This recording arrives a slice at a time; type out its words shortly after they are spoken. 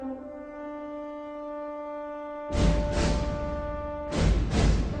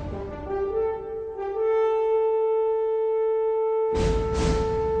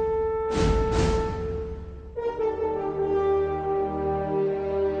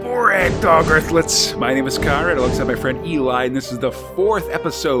Borat Dog Earthlets. My name is Conrad, alongside my friend Eli, and this is the 4th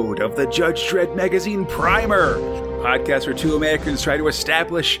episode of the Judge Dredd Magazine Primer, a podcast where two Americans try to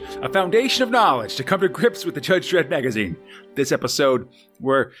establish a foundation of knowledge to come to grips with the Judge Dredd magazine. This episode,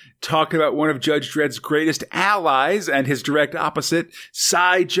 we're talking about one of Judge Dredd's greatest allies and his direct opposite,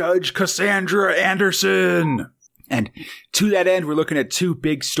 Psy Judge Cassandra Anderson. And to that end, we're looking at two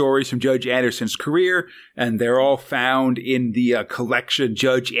big stories from Judge Anderson's career, and they're all found in the collection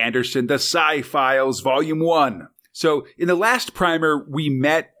Judge Anderson, The Psy Files, Volume 1. So, in the last primer, we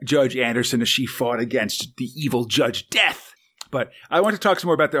met Judge Anderson as she fought against the evil Judge Death. But I want to talk some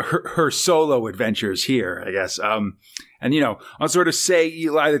more about her solo adventures here, I guess. And, I'll sort of say,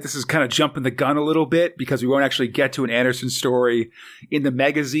 Eli, that this is kind of jumping the gun a little bit because we won't actually get to an Anderson story in the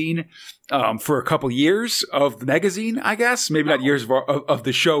magazine for a couple years of the magazine, I guess. Maybe not years of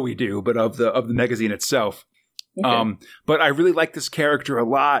the show we do, but of the magazine itself. Okay. But I really like this character a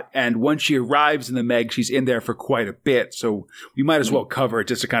lot. And once she arrives in the Meg, she's in there for quite a bit. So we might as well cover it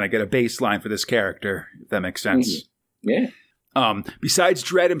just to kind of get a baseline for this character, if that makes sense. Yeah. Besides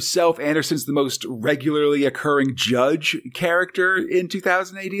Dredd himself, Anderson's the most regularly occurring Judge character in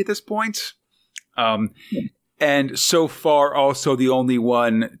 2000 AD at this point. And so far also the only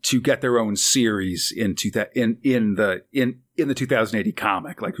one to get their own series in the 2000 AD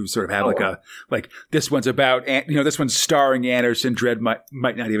comic, like who sort of have this one's about, this one's starring Anderson, Dredd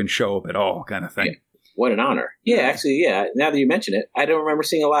might not even show up at all kind of thing. Yeah. What an honor. Yeah, actually, now that you mention it, I don't remember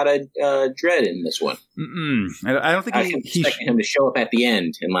seeing a lot of Dredd in this one. I don't think I was expecting him to show up at the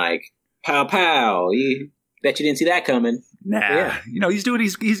end and pow, pow. Bet you didn't see that coming. Nah, yeah. He's got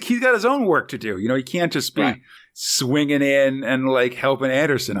his own work to do. He can't just be swinging in and helping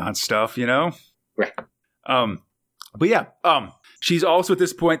Anderson on stuff, Right. But yeah, she's also at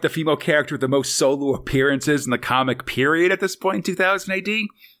this point the female character with the most solo appearances in the comic period at this point in 2000 AD.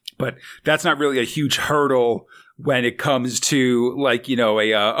 But that's not really a huge hurdle when it comes to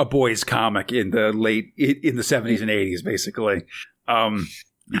a boys comic in the in the 70s and 80s, basically.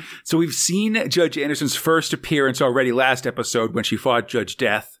 So we've seen Judge Anderson's first appearance already last episode when she fought Judge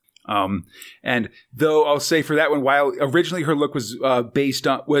Death. And though I'll say for that one, while originally her look was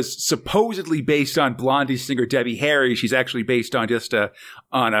supposedly based on Blondie singer Debbie Harry, she's actually based on just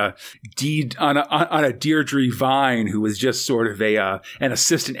on a Deirdre Vine, who was just sort of an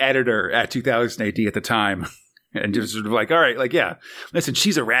assistant editor at 2000 AD at the time, and just sort of all right, listen,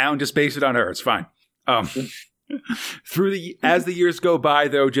 she's around, just base it on her, it's fine. As the years go by,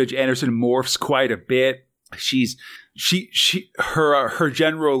 though, Judge Anderson morphs quite a bit. Her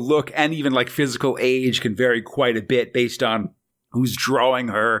general look and even physical age can vary quite a bit based on who's drawing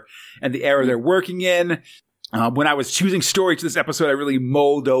her and the era they're working in. When I was choosing stories to this episode, I really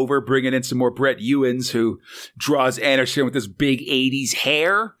mulled over bringing in some more Brett Ewins, who draws Anderson with this big 80s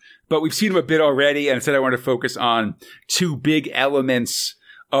hair. But we've seen him a bit already, and instead I want to focus on two big elements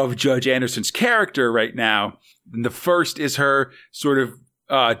of Judge Anderson's character right now. And the first is her sort of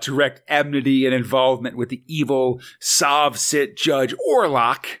direct enmity and involvement with the evil Sov-Sit Judge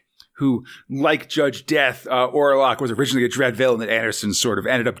Orlok, who, like Judge Death, Orlok was originally a Dredd villain that Anderson sort of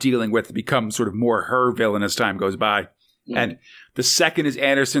ended up dealing with to become sort of more her villain as time goes by. Mm-hmm. And the second is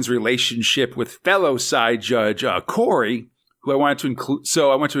Anderson's relationship with fellow side judge Corey, who I wanted to include.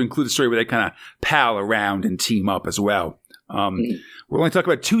 So I want to include a story where they kind of pal around and team up as well. We're only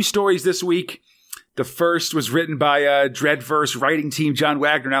talking about two stories this week. The first was written by Dreadverse writing team John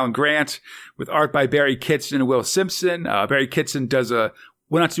Wagner and Alan Grant, with art by Barry Kitson and Will Simpson. Barry Kitson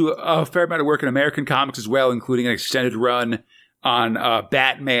went on to do a fair amount of work in American comics as well, including an extended run on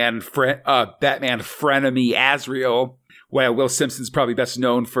Batman frenemy Azrael, while Will Simpson's probably best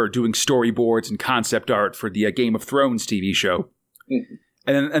known for doing storyboards and concept art for the Game of Thrones TV show. Mm-hmm.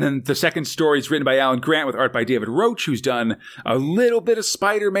 And then the second story is written by Alan Grant with art by David Roach, who's done a little bit of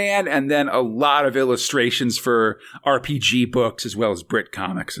Spider-Man and then a lot of illustrations for RPG books as well as Brit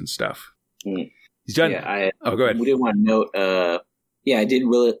comics and stuff. He's done. Yeah, go ahead. We did want to note. I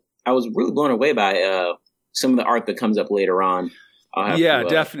was really blown away by some of the art that comes up later on.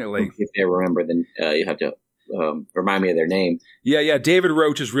 Definitely. If they remember, then you have to remind me of their name. Yeah. David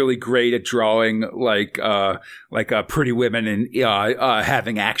Roach is really great at drawing pretty women and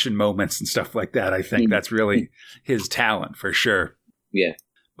having action moments and stuff like that. I think that's really his talent for sure. Yeah.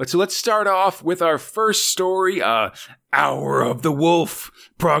 But so let's start off with our first story, Hour of the Wolf,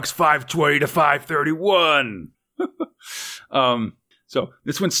 Prox 520 to 531. So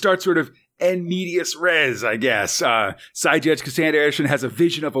this one starts sort of en medias res, I guess. Side Judge Cassandra Anderson has a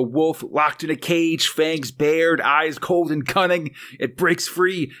vision of a wolf locked in a cage, fangs bared, eyes cold and cunning. It breaks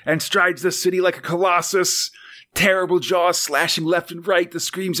free and strides the city like a colossus. Terrible jaws slashing left and right. The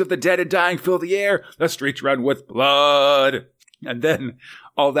screams of the dead and dying fill the air. The streets run with blood. And then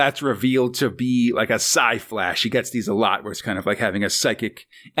all that's revealed to be like a psi-flash. She gets these a lot where it's kind of like having a psychic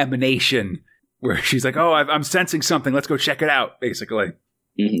emanation where she's like, oh, I'm sensing something. Let's go check it out, basically.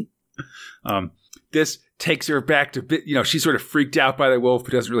 Mm-hmm. This takes her back to, she's sort of freaked out by the wolf,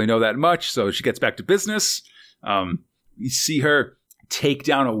 but doesn't really know that much. So she gets back to business. You see her take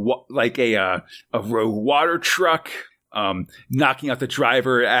down a rogue water truck, knocking out the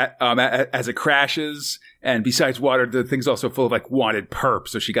driver as it crashes. And besides water, the thing's also full of like wanted perps.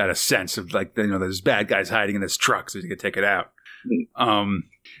 So she got a sense of like, there's bad guys hiding in this truck, so she can take it out.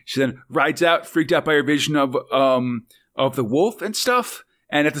 She then rides out, freaked out by her vision of the wolf and stuff.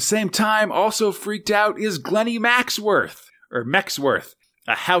 And at the same time, also freaked out is Glennie Maxworth,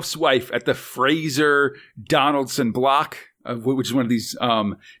 a housewife at the Fraser Donaldson block, which is one of these,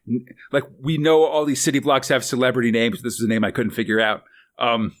 we know all these city blocks have celebrity names. This is a name I couldn't figure out.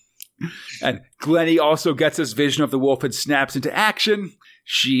 And Glennie also gets this vision of the wolf and snaps into action.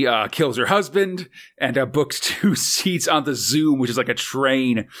 She kills her husband and books 2 seats on the Zoom, which is like a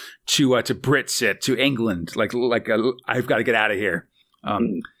train to Britsit, to England. I've got to get out of here.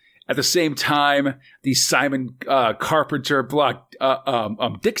 At the same time, the Simon Carpenter block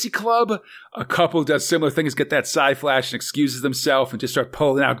Dixie Club, a couple does similar things, get that psi-flash and excuses themselves and just start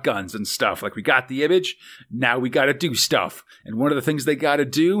pulling out guns and stuff. Like, we got the image, now we got to do stuff. And one of the things they got to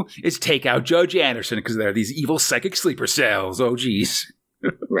do is take out Judge Anderson because they're these evil psychic sleeper cells. Oh, geez.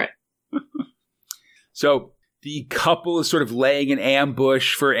 Right. So the couple is sort of laying an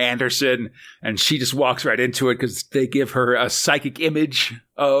ambush for Anderson, and she just walks right into it because they give her a psychic image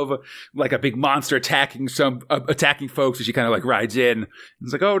of like a big monster attacking folks, and she kind of like rides in.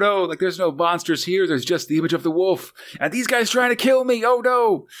 It's like, oh no, like there's no monsters here. There's just the image of the wolf, and these guys trying to kill me.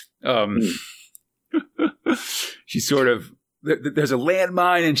 Oh no. She sort of, there's a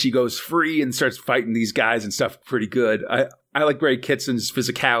landmine, and she goes free and starts fighting these guys and stuff. Pretty good. I like Barry Kitson's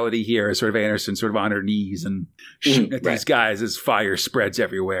physicality here as sort of Anderson sort of on her knees and shooting at these guys as fire spreads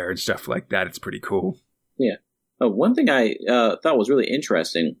everywhere and stuff like that. It's pretty cool. Yeah. One thing I thought was really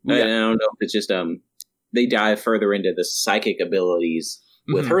interesting, I don't know if it's just they dive further into the psychic abilities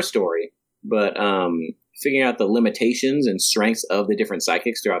with her story, but figuring out the limitations and strengths of the different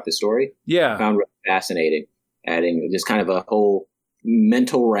psychics throughout the story, I found really fascinating. Adding just kind of a whole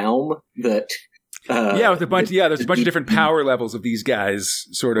mental realm that... there's a bunch of different power levels of these guys,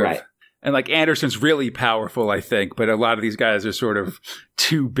 sort of. Right. And like Anderson's really powerful, I think, but a lot of these guys are sort of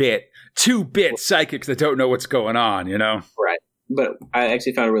 2-bit psychics that don't know what's going on, Right. But I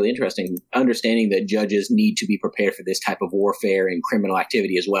actually found it really interesting understanding that judges need to be prepared for this type of warfare and criminal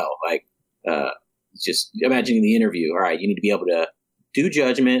activity as well. Like, just imagining the interview. All right, you need to be able to do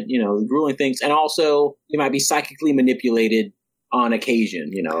judgment, ruling things, and also you might be psychically manipulated on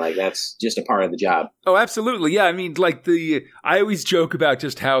occasion, like that's just a part of the job. Oh, absolutely. Yeah. I mean, I always joke about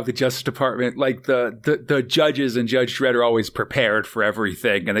just how the Justice Department, like the judges and Judge Dredd are always prepared for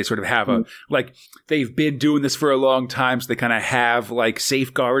everything. And they sort of have they've been doing this for a long time. So they kind of have like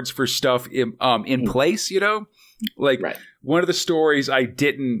safeguards for stuff in place, Right. One of the stories I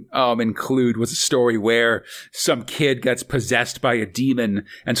didn't include was a story where some kid gets possessed by a demon,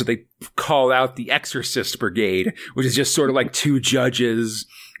 and so they call out the Exorcist Brigade, which is just sort of like 2 judges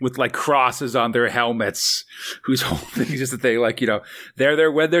with like crosses on their helmets, whose whole thing is just that they they're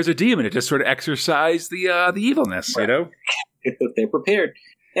there when there's a demon. It just sort of exorcise the evilness, right. They're prepared.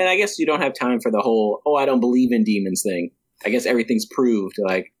 And I guess you don't have time for the whole, I don't believe in demons thing. I guess everything's proved.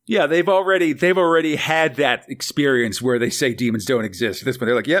 Yeah, they've already had that experience where they say demons don't exist. At this point,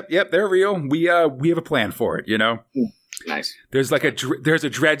 they're like, yep, they're real. We have a plan for it, Nice. There's like there's a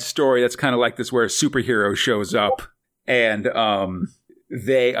Dredd story that's kind of like this where a superhero shows up, and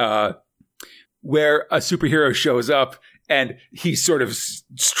where a superhero shows up. And he sort of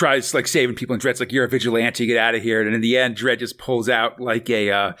tries like saving people, and Dredd's like, "You're a vigilante, get out of here." And in the end, Dredd just pulls out like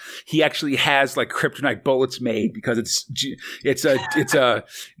he actually has like kryptonite bullets made because it's a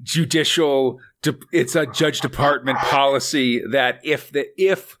Judge Department policy that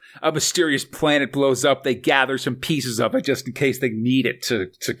if a mysterious planet blows up, they gather some pieces of it just in case they need it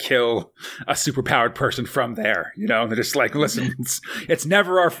to kill a superpowered person from there. And they're just like, listen, it's not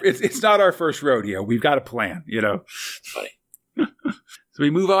our first rodeo. We've got a plan. Funny. So we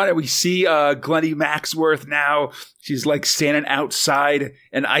move on and we see Glennie Maxworth now. She's like standing outside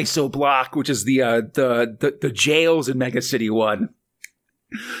an ISO block, which is the jails in Mega City 1.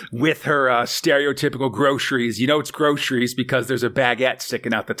 With her stereotypical groceries. It's groceries because there's a baguette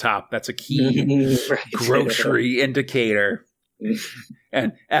sticking out the top. That's a key grocery indicator.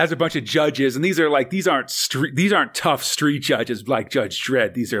 And as a bunch of judges, and these aren't tough street judges like Judge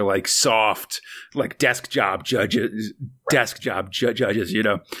Dredd. These are like soft, like desk job judges, you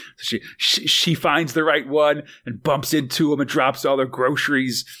know. So she finds the right one and bumps into him and drops all their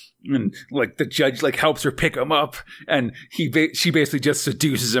groceries. And like the judge like helps her pick him up, and she basically just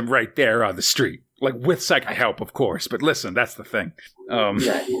seduces him right there on the street, like with psychic help, of course. But listen, that's the thing.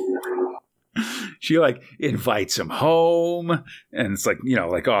 She like invites him home, and it's like, you know,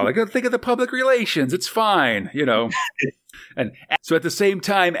 like, oh, like think of the public relations, it's fine, you know. And so at the same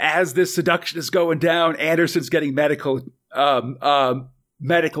time as this seduction is going down, Anderson's getting medical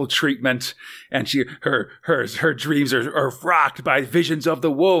treatment, and her dreams are rocked by visions of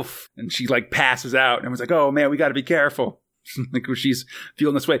the wolf, and she like passes out, and was like, oh man, we got to be careful. Like she's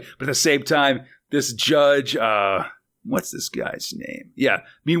feeling this way, but at the same time, this judge, what's this guy's name? Yeah.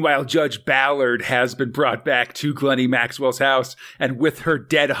 Meanwhile, Judge Ballard has been brought back to Glennie Maxwell's house, and with her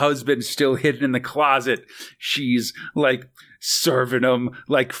dead husband still hidden in the closet, she's like serving him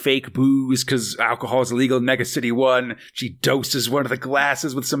like fake booze because alcohol is illegal in Mega City 1. She doses one of the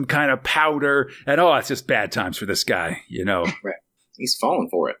glasses with some kind of powder, and it's just bad times for this guy, you know. Right. He's falling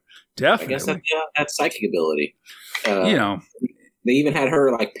for it. Definitely. I guess that's psychic ability. You know. They even had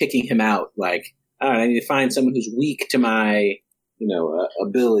her like picking him out, like, I need to find someone who's weak to my, you know,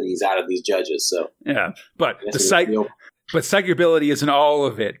 abilities out of these judges. So yeah, but psychic ability isn't all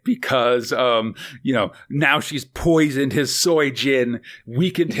of it, because you know, now she's poisoned his soy gin,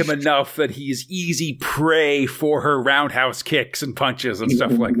 weakened him enough that he's easy prey for her roundhouse kicks and punches and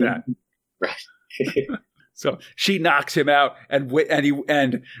stuff like that. Right. So she knocks him out, and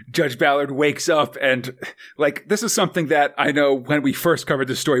Judge Ballard wakes up, and like, this is something that I know when we first covered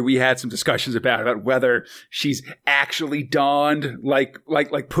the story, we had some discussions about whether she's actually donned like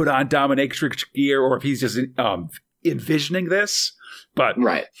put on dominatrix gear, or if he's just envisioning this. But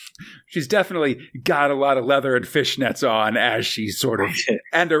right, she's definitely got a lot of leather and fishnets on as she's sort of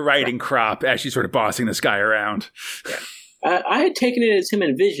and a riding crop as she's sort of bossing this guy around. Yeah. I had taken it as him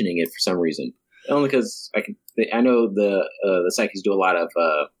envisioning it for some reason. Only because I know the psychics do a lot of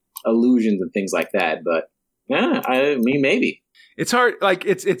illusions and things like that, but yeah, I mean, maybe it's hard. Like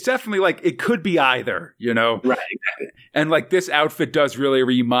it's definitely like it could be either, you know, right? Exactly. And like this outfit does really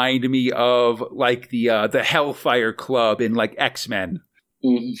remind me of like the Hellfire Club in like X-Men,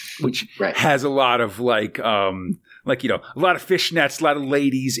 which has a lot of like you know, a lot of fishnets, a lot of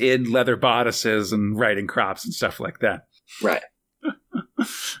ladies in leather bodices and riding crops and stuff like that, right?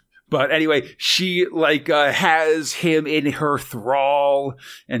 But anyway, she like has him in her thrall,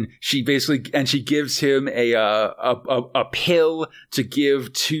 and she gives him a pill to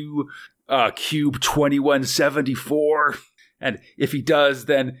give to Cube 2174, and if he does,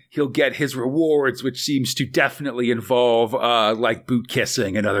 then he'll get his rewards, which seems to definitely involve like boot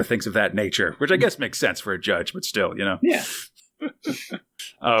kissing and other things of that nature, which I guess makes sense for a judge, but still, you know. Yeah.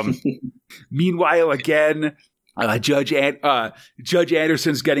 Meanwhile, again, Judge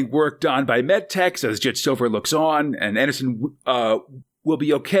Anderson's getting worked on by medtechs as Judge Silver looks on, and Anderson will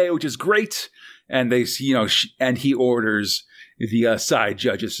be okay, which is great. And they, you know, and he orders the side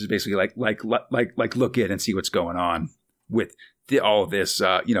judges to basically like look in and see what's going on with all of this,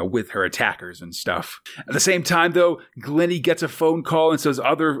 you know, with her attackers and stuff. At the same time, though, Glennie gets a phone call and says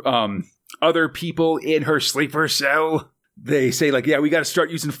other people in her sleeper cell. They say, like, yeah, we got to start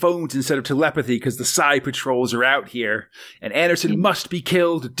using phones instead of telepathy because the Psi patrols are out here. And Anderson must be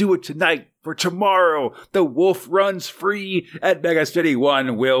killed. Do it tonight. For tomorrow, the wolf runs free and Mega City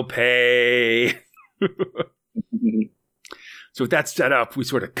 1 will pay. So with that set up, we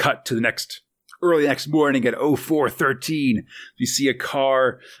sort of cut to the early next morning at 04:13. We see a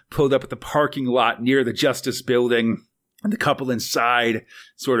car pulled up at the parking lot near the Justice Building. And the couple inside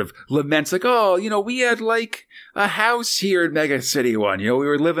sort of laments like, oh, you know, we had like a house here in Mega City 1. You know, we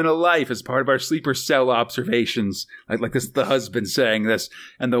were living a life as part of our sleeper cell observations. Like this, the husband saying this.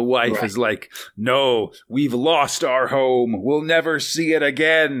 And the wife is like, no, we've lost our home. We'll never see it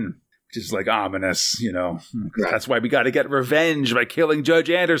again. Which is like ominous, you know. Right. That's why we got to get revenge by killing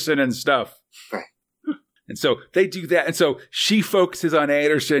Judge Anderson and stuff. Right. And so they do that. And so she focuses on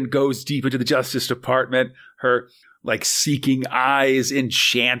Anderson, goes deep into the Justice Department. Her like seeking eyes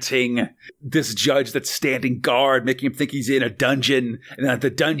enchanting this judge that's standing guard, making him think he's in a dungeon, and that the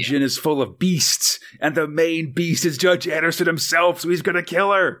dungeon is full of beasts, and the main beast is Judge Anderson himself, so he's gonna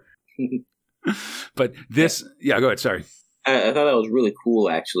kill her. But this, go ahead, sorry. I thought that was really cool,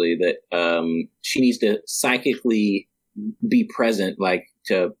 actually, that she needs to psychically be present, like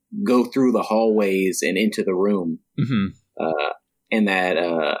to go through the hallways and into the room, and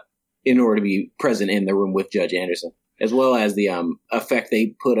that in order to be present in the room with Judge Anderson. as well as the effect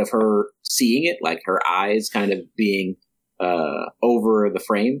they put of her seeing it, like her eyes kind of being over the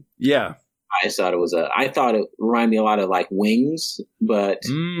frame. Yeah. I thought it reminded me a lot of like Wings, but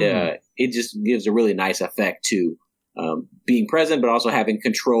it just gives a really nice effect to being present, but also having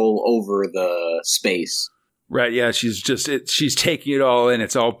control over the space. Right. Yeah. She's taking it all in.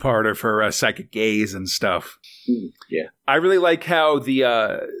 It's all part of her psychic gaze and stuff. Yeah. I really like how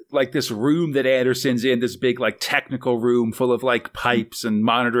the, like this room that Anderson's in, this big, like technical room full of like pipes and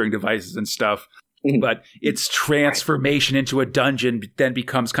monitoring devices and stuff. But its transformation into a dungeon then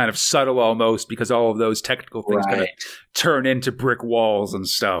becomes kind of subtle almost because all of those technical things kind of turn into brick walls and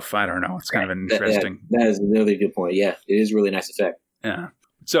stuff. I don't know. It's kind of interesting. That is another good point. Yeah, it is a really nice effect. Yeah.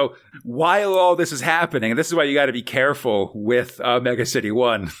 So while all this is happening, and this is why you got to be careful with Mega City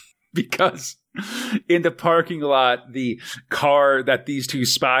 1, because in the parking lot, the car that these two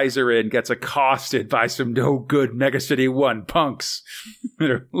spies are in gets accosted by some no good Mega City 1 punks.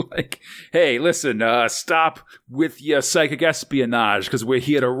 They're like, hey, listen, stop with your psychic espionage because we're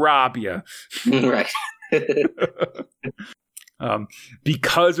here to rob you. Right.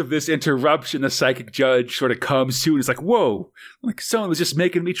 Because of this interruption, the psychic judge sort of comes to and is like, whoa, like someone was just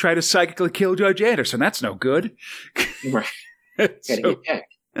making me try to psychically kill Judge Anderson. That's no good. Right.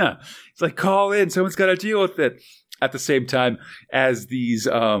 Yeah, it's like, call in. Someone's got to deal with it. At the same time, as these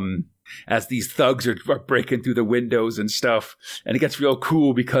thugs are breaking through the windows and stuff, and it gets real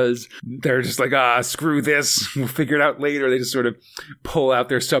cool because they're just like, screw this. We'll figure it out later. They just sort of pull out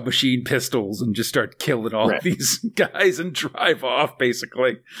their submachine pistols and just start killing all these guys and drive off,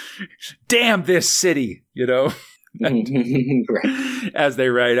 basically. Damn this city, you know? As they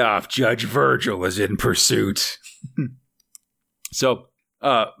ride off, Judge Virgil is in pursuit. So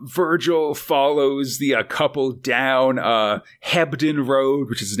Virgil follows the couple down Hebden Road,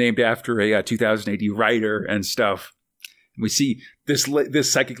 which is named after a 2000 AD writer and stuff. And we see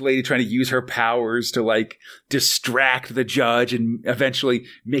this psychic lady trying to use her powers to like distract the judge and eventually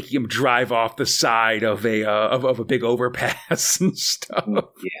making him drive off the side of a big overpass and stuff.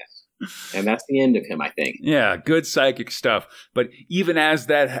 Yes. And that's the end of him, I think. Yeah, good psychic stuff. But even as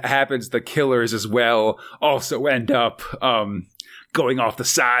that happens, the killers as well also end up going off the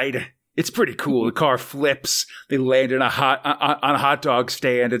side. It's pretty cool. The car flips. They land in on a hot dog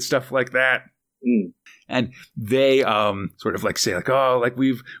stand and stuff like that. And they sort of like say like, oh, like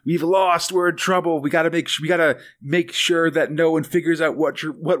we've lost. We're in trouble. We gotta make sure that no one figures out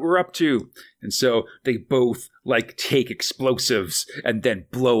what we're up to. And so they both like take explosives and then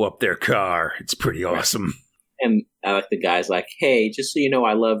blow up their car. It's pretty awesome. And I like the guy's like, hey, just so you know,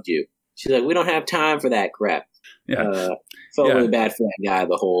 I loved you. She's like, we don't have time for that crap. Yeah. Felt really bad for that guy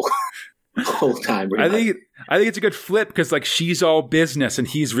the whole time. I think it's a good flip because like she's all business and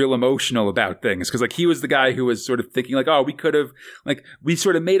he's real emotional about things because like he was the guy who was sort of thinking like, oh, we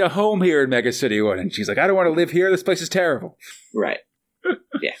sort of made a home here in Mega City 1, and she's like, I don't want to live here. This place is terrible. Right.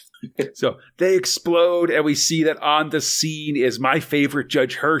 Yeah. So they explode, and we see that on the scene is my favorite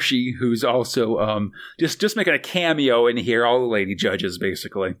Judge Hershey, who's also just making a cameo in here. All the lady judges,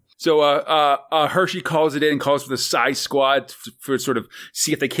 basically. So Hershey calls it in and calls for the Psi Squad for sort of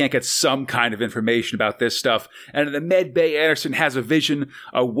see if they can't get some kind of information about this stuff. And in the med bay, Anderson has a vision,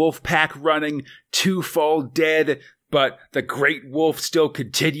 a wolf pack running, 2 fall dead. But the great wolf still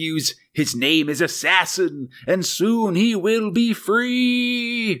continues. His name is Assassin, and soon he will be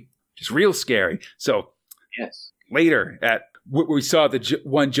free. Just real scary. So yes, later we saw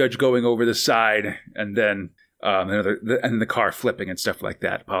one judge going over the side, and then and the car flipping and stuff like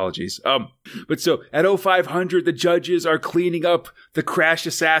that. Apologies. But so at 0500, the judges are cleaning up the crashed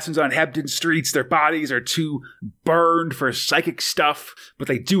assassins on Hebden streets. Their bodies are too burned for psychic stuff, but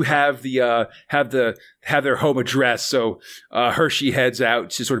they do have have their home address. So Hershey heads out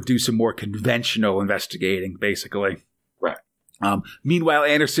to sort of do some more conventional investigating, basically. Right. Meanwhile,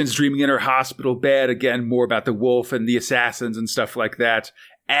 Anderson's dreaming in her hospital bed again, more about the wolf and the assassins and stuff like that.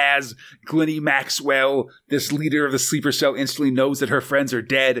 As Glennie Maxwell, this leader of the sleeper cell, instantly knows that her friends are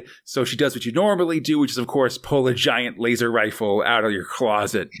dead. So she does what you normally do, which is, of course, pull a giant laser rifle out of your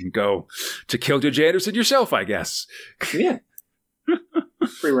closet and go to kill Judge Anderson yourself, I guess. Yeah.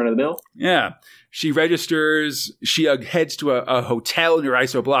 Pretty run of the mill. Yeah. She registers. She heads to a hotel near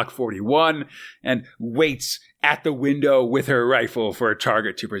ISO Block 41 and waits at the window with her rifle for a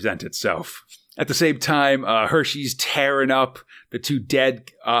target to present itself. At the same time, Hershey's tearing up the 2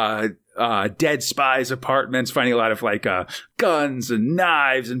 dead spies' apartments, finding a lot of like guns and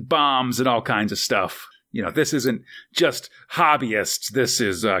knives and bombs and all kinds of stuff. You know, this isn't just hobbyists. This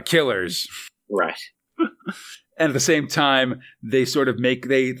is killers. Right. And at the same time, they sort of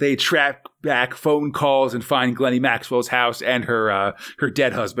they track back phone calls and find Glennie Maxwell's house and her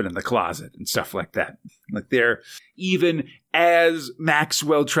dead husband in the closet and stuff like that. Like they're, even as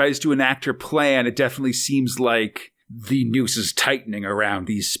Maxwell tries to enact her plan, it definitely seems like the noose is tightening around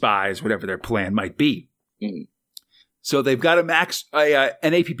these spies, whatever their plan might be. Mm. So they've got an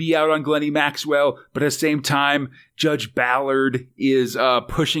APB out on Glennie Maxwell, but at the same time, Judge Ballard is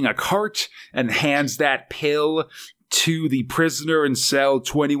pushing a cart and hands that pill to the prisoner in cell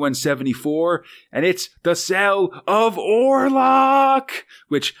 2174, and it's the cell of Orlok,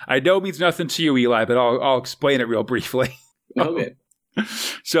 which I know means nothing to you, Eli, but I'll explain it real briefly. Okay.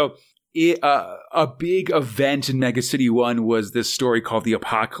 So a big event in Mega City 1 was this story called the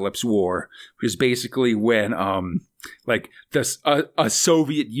Apocalypse War, which is basically when a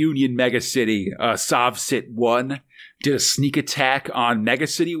Soviet Union megacity, Sovsit 1, did a sneak attack on Mega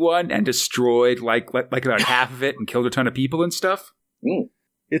City 1 and destroyed like about half of it and killed a ton of people and stuff. Mm.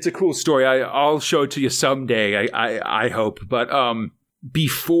 It's a cool story. I'll show it to you someday, I hope. But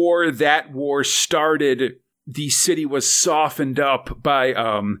before that war started, the city was softened up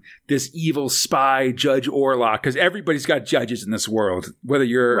by this evil spy, Judge Orlok, because everybody's got judges in this world. Whether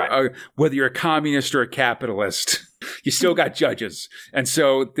you're a communist or a capitalist, you still got judges. And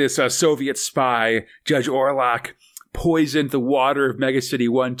so this Soviet spy, Judge Orlok, poisoned the water of Mega City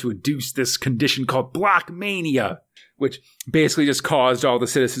 1 to induce this condition called Block Mania, which basically just caused all the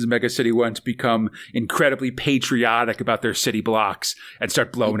citizens of Mega City 1 to become incredibly patriotic about their city blocks and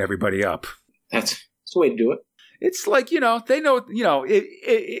start blowing everybody up. That's the way to do it. It's like, they know,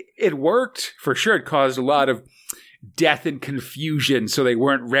 it worked for sure. It caused a lot of death and confusion, so they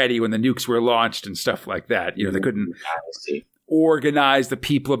weren't ready when the nukes were launched and stuff like that. They couldn't organize the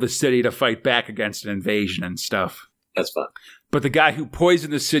people of the city to fight back against an invasion and stuff. That's fun. But the guy who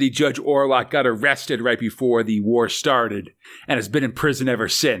poisoned the city, Judge Orlok, got arrested right before the war started and has been in prison ever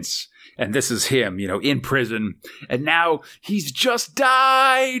since. And this is him, in prison. And now he's just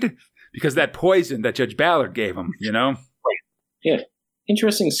died because that poison that Judge Ballard gave him, Right. Yeah.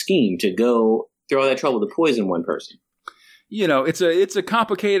 Interesting scheme to go through all that trouble to poison one person. It's a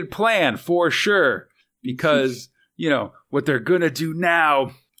complicated plan for sure, because, what they're going to do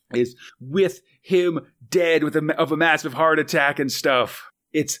now is, with him dead of a massive heart attack and stuff,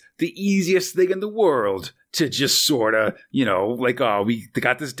 it's the easiest thing in the world to just sort of, we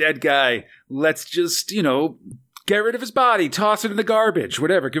got this dead guy. Let's just, get rid of his body, toss it in the garbage,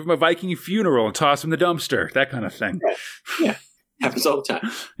 whatever. Give him a Viking funeral and toss him in the dumpster, that kind of thing. Right. Yeah, happens all the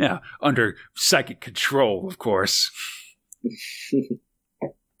time. Yeah, under psychic control, of course.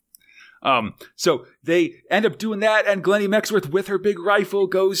 So they end up doing that, and Glennie Maxwell with her big rifle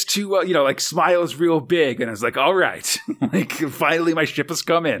goes to, smiles real big and is like, all right, finally my ship has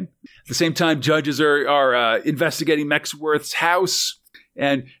come in. At the same time, judges are investigating Mexworth's house.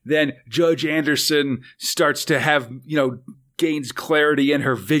 And then Judge Anderson starts to have, gains clarity in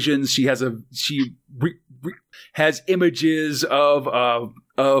her visions. She has has images of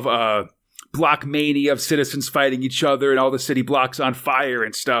block mania, of citizens fighting each other and all the city blocks on fire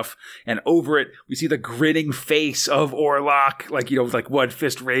and stuff. And over it, we see the grinning face of Orlok, like one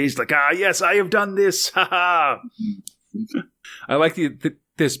fist raised, like, yes, I have done this. Ha ha. I like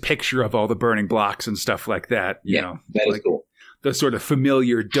this picture of all the burning blocks and stuff like that. That is cool. The sort of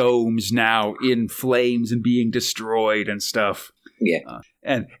familiar domes now in flames and being destroyed and stuff. Yeah.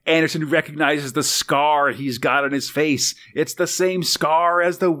 And Anderson recognizes the scar he's got on his face. It's the same scar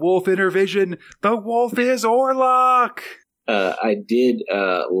as the wolf in her vision. The wolf is Orlok. I did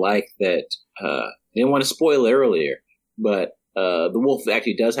like that. I didn't want to spoil it earlier, but the wolf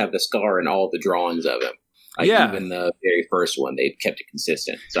actually does have the scar in all the drawings of him. Even the very first one, they kept it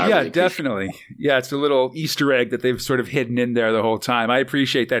consistent. So really definitely. Yeah, it's a little Easter egg that they've sort of hidden in there the whole time. I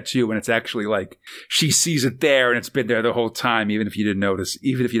appreciate that too, when it's actually like she sees it there and it's been there the whole time, even if you don't notice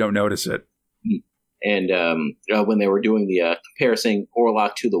it. And when they were doing the comparison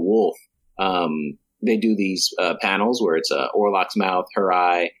Orlok to the wolf, they do these panels where it's Orlok's mouth, her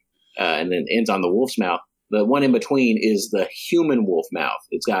eye, and then ends on the wolf's mouth. The one in between is the human wolf mouth.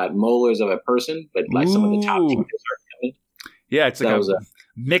 It's got molars of a person, but like some of the top teeth are coming. Yeah, it's like a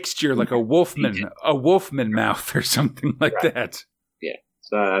mixture, like a wolfman mouth or something like that. Yeah,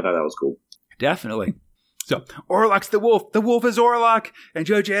 so I thought that was cool. Definitely. So Orlok's the wolf. The wolf is Orlok, and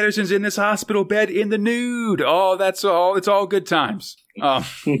Judge Anderson's in this hospital bed in the nude. Oh, that's all. It's all good times.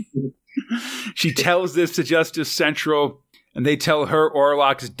 She tells this to Justice Central, and they tell her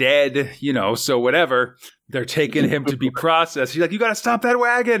Orlok's dead. So whatever. They're taking him to be processed. She's like, you got to stop that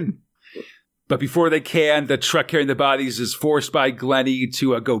wagon. But before they can, the truck carrying the bodies is forced by Glennie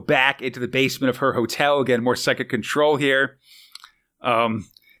to go back into the basement of her hotel. Again, more psychic control here.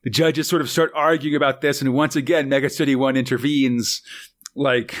 The judges sort of start arguing about this, and once again, Mega City 1 intervenes.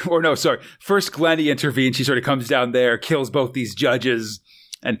 First Glennie intervenes. She sort of comes down there, kills both these judges,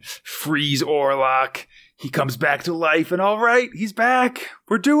 and frees Orlok. He comes back to life, and all right, he's back.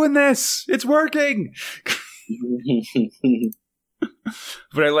 We're doing this. It's working.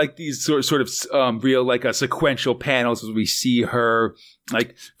 But I like these sort of real like sequential panels as we see her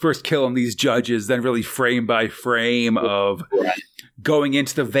like first killing these judges, then really frame by frame of going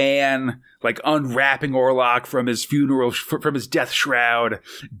into the van, like unwrapping Orlok from his from his death shroud,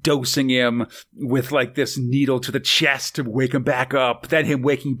 dosing him with like this needle to the chest to wake him back up, then him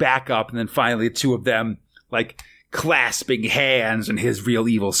waking back up, and then finally the two of them like clasping hands and his real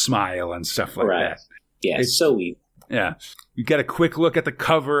evil smile and stuff like that. Yeah, it's so evil. Yeah. We get a quick look at the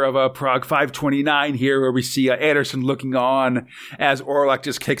cover of Prague 529 here, where we see Anderson looking on as Orlok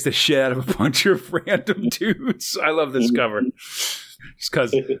just kicks the shit out of a bunch of random dudes. I love this cover. Just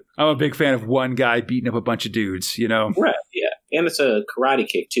because I'm a big fan of one guy beating up a bunch of dudes, you know? Right, yeah. And it's a karate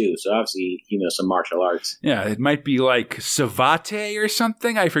kick, too, so obviously, some martial arts. Yeah, it might be like Savate or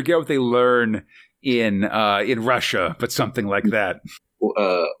something. I forget what they learn in Russia, but something like that.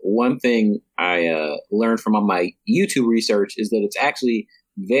 One thing I learned from all my YouTube research is that it's actually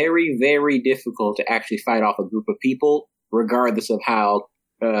very, very difficult to actually fight off a group of people, regardless of how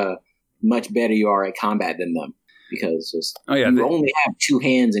much better you are at combat than them. Because you only have 2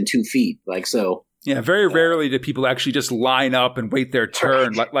 hands and 2 feet, like so. Yeah, very rarely do people actually just line up and wait their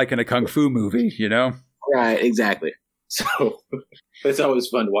turn, like in a kung fu movie, you know? Right, exactly. So it's always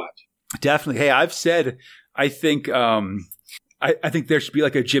fun to watch. Definitely. Hey, I've said I think I think there should be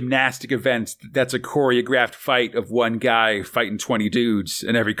like a gymnastic event that's a choreographed fight of one guy fighting 20 dudes,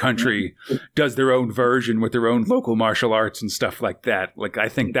 and every country does their own version with their own local martial arts and stuff like that. Like, I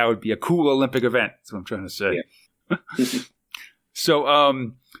think that would be a cool Olympic event. That's what I'm trying to say. Yeah.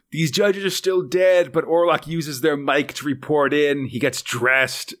 So, these judges are still dead, but Orlok uses their mic to report in. He gets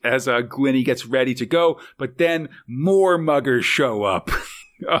dressed as Glennie gets ready to go, but then more muggers show up.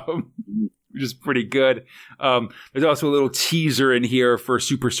 Which is pretty good. There's also a little teaser in here for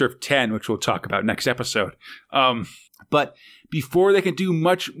Super Surf 10, which we'll talk about next episode. But before they can do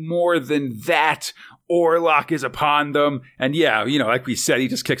much more than that, Orlok is upon them. And yeah, like we said, he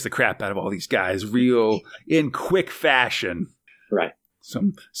just kicks the crap out of all these guys in quick fashion. Right.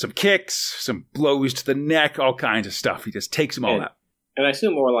 Some kicks, some blows to the neck, all kinds of stuff. He just takes them all out. And I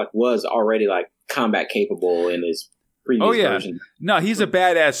assume Orlok was already like combat capable in his version. No, he's a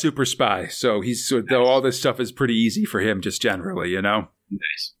badass super spy. So all this stuff is pretty easy for him just generally,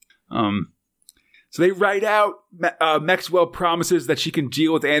 Nice. So they write out, Maxwell promises that she can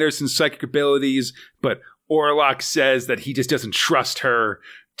deal with Anderson's psychic abilities, but Orlok says that he just doesn't trust her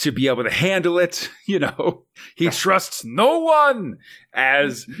to be able to handle it. He trusts no one,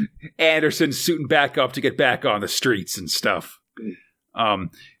 as Anderson's suiting back up to get back on the streets and stuff.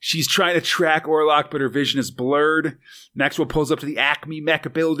 She's trying to track Orlok, but her vision is blurred. Maxwell pulls up to the Acme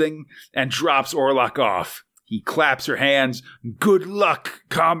Mecha building and drops Orlok off. He claps her hands. "Good luck,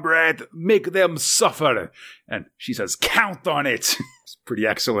 comrade. Make them suffer." And she says, "Count on it." It's pretty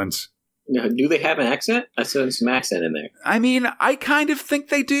excellent. Now, do they have an accent? I saw some accent in there. I mean, I kind of think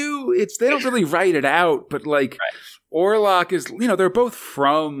they do. They don't really write it out, but like... Right. Orlok is, they're both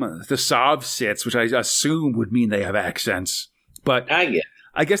from the Sovsits, which I assume would mean they have accents. But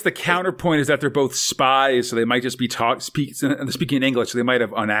I guess the counterpoint is that they're both spies, so they might just be speaking in English, so they might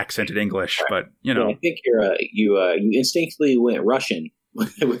have unaccented English. Right. But Yeah, I think you instinctively went Russian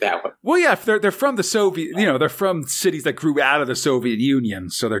with that one. Well, yeah, they're from the Soviet, they're from cities that grew out of the Soviet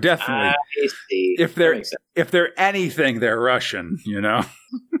Union, so they're definitely. I see. If they're anything, they're Russian.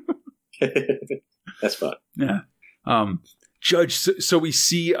 That's fun. Yeah. So we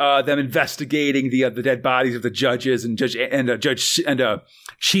see them investigating the dead bodies of the judges, and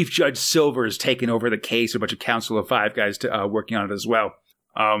Chief Judge Silver's taking over the case. A bunch of Council of Five guys working on it as well.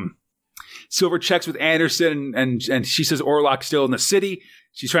 Silver checks with Anderson, and she says Orlok's still in the city.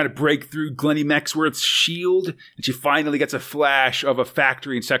 She's trying to break through Glennie Mexworth's shield, and she finally gets a flash of a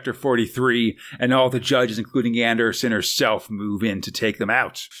factory in Sector 43, and all the judges, including Anderson herself, move in to take them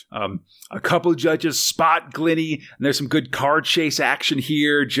out. A couple of judges spot Glennie, and there's some good car chase action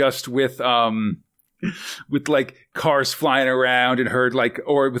here, just with like cars flying around and her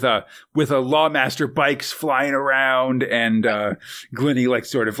or with a Lawmaster bikes flying around, and Glennie like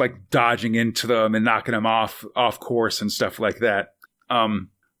sort of like dodging into them and knocking them off course and stuff like that.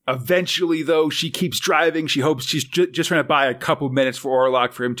 Eventually, though, she keeps driving. She hopes she's just trying to buy a couple minutes for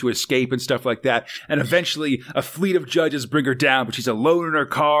Orlok for him to escape and stuff like that. And eventually, a fleet of judges bring her down, but she's alone in her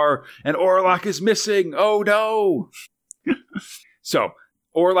car, and Orlok is missing. Oh, no. So,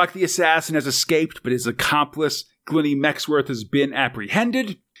 Orlok the assassin has escaped, but his accomplice, Glinny Mexworth, has been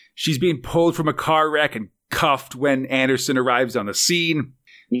apprehended. She's being pulled from a car wreck and cuffed when Anderson arrives on the scene.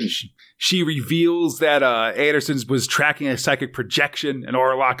 She reveals that Anderson was tracking a psychic projection and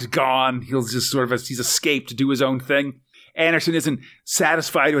Orlok's gone. He's just he's escaped to do his own thing. Anderson isn't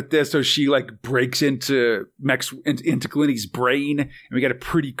satisfied with this, so she breaks into Glinny's brain, and we get a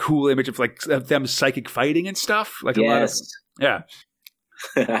pretty cool image of them psychic fighting and stuff. Yeah.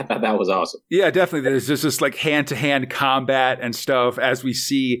 I thought that was awesome. Yeah, definitely. There's just this hand-to-hand combat and stuff as we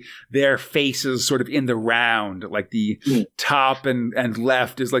see their faces sort of in the round. Like the top and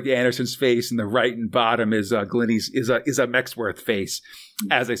left is like Anderson's face, and the right and bottom is Glinny's is a Mexworth face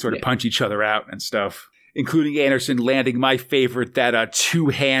as they sort of punch each other out and stuff. Including Anderson landing my favorite, that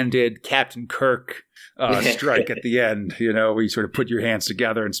two-handed Captain Kirk strike at the end. Where you sort of put your hands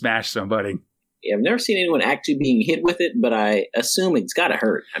together and smash somebody. Yeah, I've never seen anyone actually being hit with it, but I assume it's got to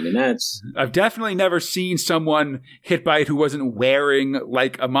hurt. I mean, I've definitely never seen someone hit by it who wasn't wearing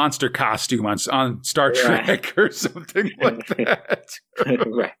a monster costume on Star Trek or something like that.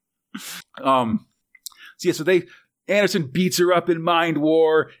 Right. So Anderson beats her up in Mind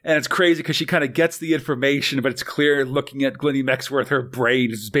War, and it's crazy because she kind of gets the information, but it's clear looking at Glinny Mexworth, her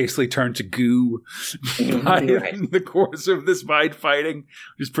brain is basically turned to goo in the course of this mind fighting,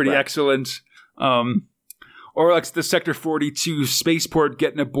 which is pretty excellent. Orlok's the Sector 42 spaceport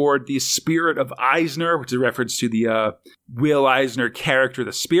getting aboard the Spirit of Eisner, which is a reference to the Will Eisner character,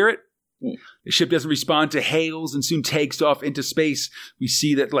 the Spirit. The ship doesn't respond to hails and soon takes off into space. We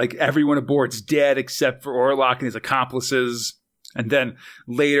see that everyone aboard's dead except for Orlok and his accomplices. And then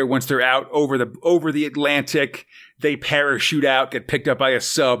later, once they're out over the Atlantic, they parachute out, get picked up by a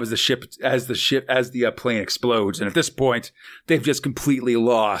sub as the plane explodes. And at this point, they've just completely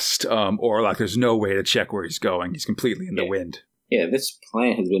lost Orlok. There's no way to check where he's going. He's completely in the wind. Yeah, this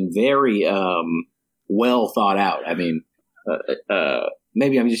plan has been very well thought out. I mean,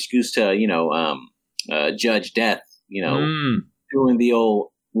 maybe I'm just used to Judge Death, doing the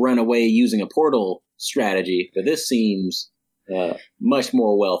old run away using a portal strategy. But this seems much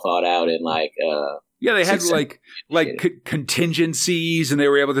more well thought out and they had contingencies, and they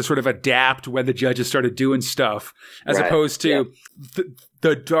were able to sort of adapt when the judges started doing stuff, as opposed to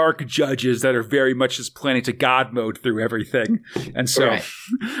the dark judges that are very much just planning to God mode through everything. And so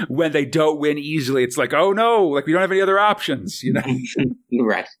when they don't win easily, it's oh no, we don't have any other options,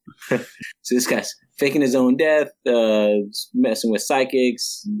 Right. So this guy's faking his own death, messing with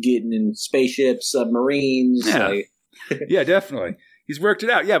psychics, getting in spaceships, submarines. Yeah. Yeah, definitely. He's worked it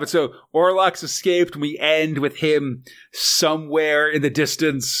out. Yeah, but so Orlok's escaped, and we end with him somewhere in the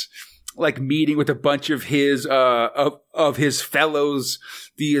distance, meeting with a bunch of his of his fellows,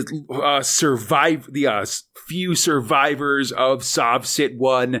 the few survivors of Sov-Sit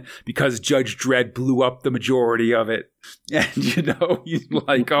 1, because Judge Dredd blew up the majority of it. And he's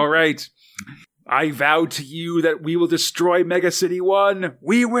all right, I vow to you that we will destroy Mega City 1.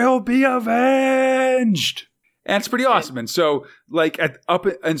 We will be avenged. And it's pretty awesome. And so, go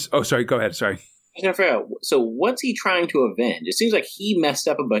ahead. Sorry. So, what's he trying to avenge? It seems like he messed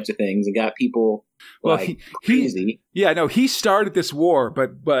up a bunch of things and got people crazy. He started this war,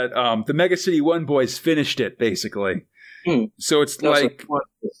 but the Mega City 1 boys finished it basically. So it's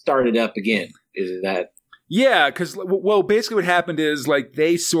start it up again. Is that? Yeah, because basically what happened is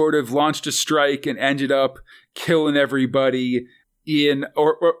they sort of launched a strike and ended up killing everybody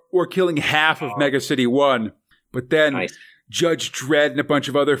or killing half of Mega City 1. But then Judge Dredd and a bunch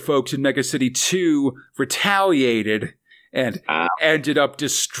of other folks in Mega City 2 retaliated and ended up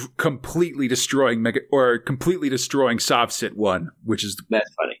completely destroying Sov-Sit 1, which is that's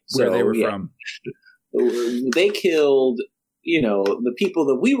funny. Where they were from. They killed, the people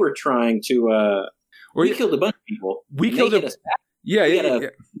that we were trying to. We killed a bunch of people. We killed us back. Yeah.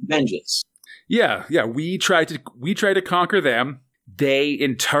 Vengeance. Yeah. We tried to conquer them. They,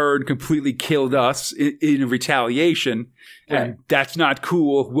 in turn, completely killed us in retaliation, and that's not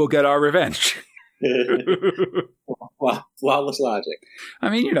cool. We'll get our revenge. Flawless logic. I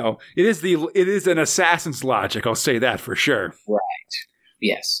mean, it is an assassin's logic. I'll say that for sure. Right.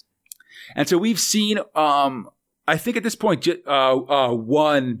 Yes. And so we've seen, I think at this point,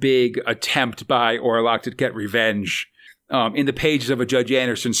 one big attempt by Orlok to get revenge in the pages of a Judge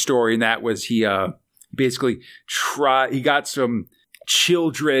Anderson story, and that was he basically he got some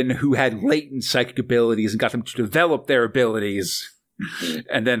children who had latent psychic abilities and got them to develop their abilities.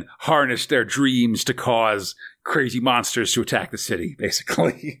 and then harness their dreams to cause crazy monsters to attack the city,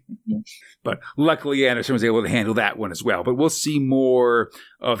 basically. But luckily, Anderson was able to handle that one as well. But we'll see more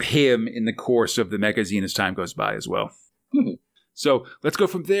of him in the course of the magazine as time goes by as well. So let's go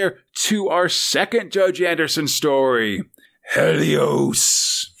from there to our second Judge Anderson story,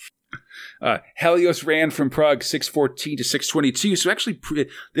 Helios. Helios ran from Prague 614 to 622. So actually,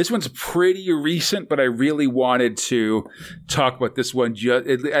 this one's pretty recent, but I really wanted to talk about this one,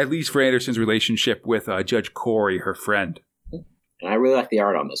 at least for Anderson's relationship with Judge Corey, her friend. And I really like the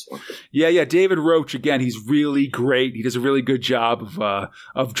art on this one. Yeah. David Roach, again, he's really great. He does a really good job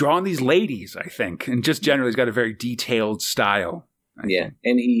of drawing these ladies, I think. And just generally, he's got a very detailed style. Yeah,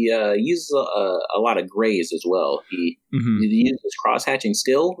 and he uses a lot of grays as well. He uses cross-hatching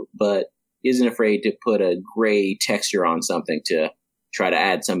still, but isn't afraid to put a gray texture on something to try to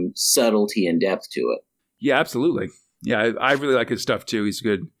add some subtlety and depth to it. Yeah, absolutely. Yeah, I really like his stuff too. He's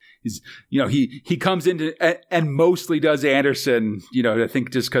good. He's, he comes into and mostly does Anderson, I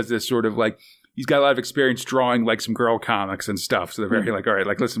think just because this sort of like, he's got a lot of experience drawing like some girl comics and stuff. So they're very like, all right,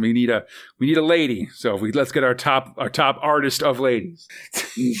 like, listen, we need a lady. So let's get our top artist of ladies.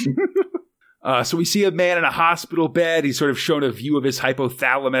 So we see a man in a hospital bed. He's sort of shown a view of his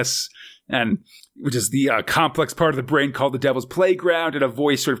hypothalamus, and which is the complex part of the brain called the Devil's Playground. And a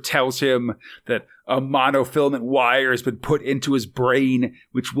voice sort of tells him that a monofilament wire has been put into his brain,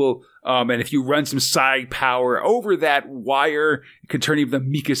 which will, and if you run some psi power over that wire, it can turn even the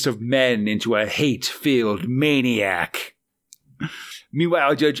meekest of men into a hate-filled maniac.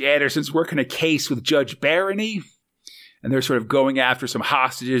 Meanwhile, Judge Anderson's working a case with Judge Barony, and they're sort of going after some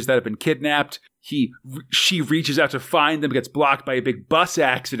hostages that have been kidnapped. She reaches out to find them, gets blocked by a big bus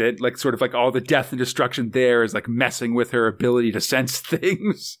accident, like sort of like all the death and destruction there is like messing with her ability to sense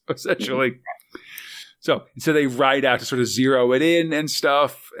things, essentially. So they ride out to sort of zero it in and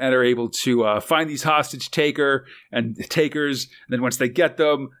stuff, and are able to find these hostage takers. And then once they get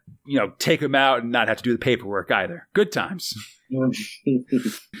them, take them out and not have to do the paperwork either. Good times.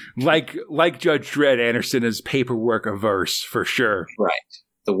 Like Judge Dredd, Anderson is paperwork averse for sure. Right.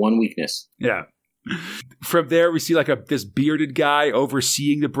 The one weakness. Yeah. From there, we see like this bearded guy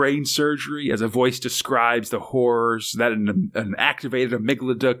overseeing the brain surgery as a voice describes the horrors that an activated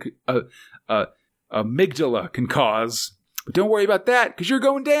amygdala can cause. But don't worry about that, because you're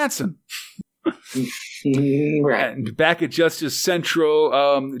going dancing. Right. And back at Justice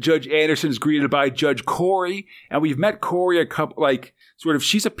Central, Judge Anderson is greeted by Judge Corey, and we've met Corey a couple,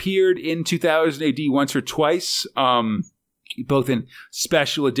 she's appeared in 2000 AD once or twice, both in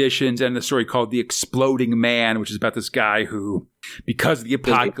special editions and the story called The Exploding Man, which is about this guy who, because the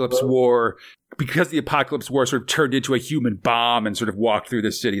apocalypse war sort of turned into a human bomb and sort of walked through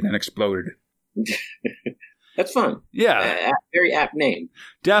the city and then exploded. That's fun. Yeah. Very apt name.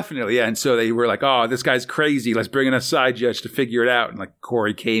 Definitely, yeah. And so they were like, oh, this guy's crazy. Let's bring in a side judge to figure it out. And like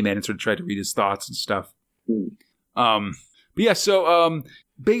Corey came in and sort of tried to read his thoughts and stuff. But yeah, so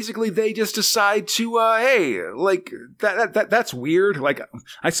basically they just decide to, hey, like that's weird. Like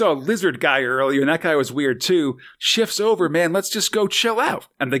I saw a lizard guy earlier and that guy was weird too. Shifts over, man, let's just go chill out.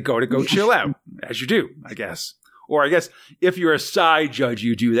 And they go chill out, as you do, I guess. Or I guess if you're a side judge,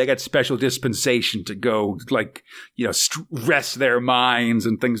 you do. They got special dispensation to go, rest their minds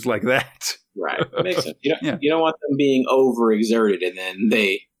and things like that. Right. Makes sense. You don't want them being overexerted and then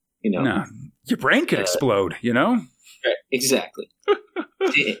they, No, your brain could explode, Right, exactly.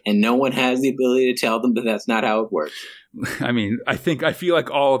 And no one has the ability to tell them that that's not how it works. I mean, I feel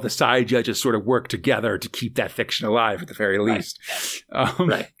like all of the side judges sort of work together to keep that fiction alive at the very least.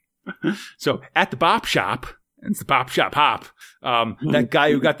 Right. So at the Bop Shop, it's the Bop Shop Hop. That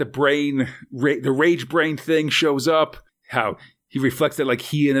guy who got the rage brain thing shows up. How he reflects that like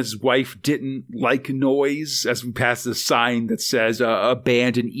he and his wife didn't like noise as we pass the sign that says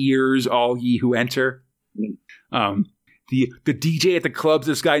 "Abandon ears, all ye who enter." The DJ at the club's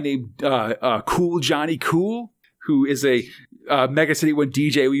this guy named Cool Johnny Cool, who is a Mega City One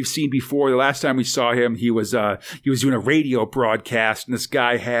DJ we've seen before. The last time we saw him, he was doing a radio broadcast, and this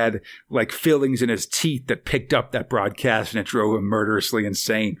guy had like fillings in his teeth that picked up that broadcast, and it drove him murderously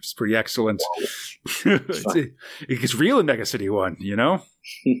insane. It's pretty excellent. It gets real in Mega City One,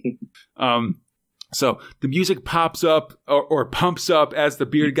 So the music pops up or pumps up as the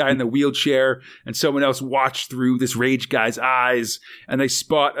bearded guy in the wheelchair and someone else watch through this rage guy's eyes, and they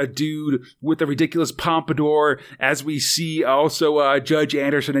spot a dude with a ridiculous pompadour as we see also Judge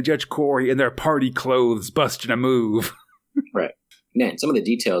Anderson and Judge Corey in their party clothes busting a move. Right. Man, some of the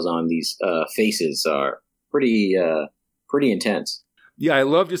details on these faces are pretty intense. Yeah, I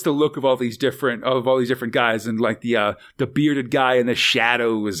love just the look of all these different guys, and like the bearded guy in the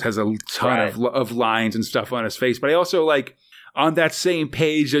shadows has a ton of lines and stuff on his face. But I also like on that same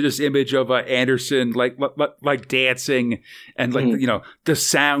page there's this image of Anderson like dancing, and like the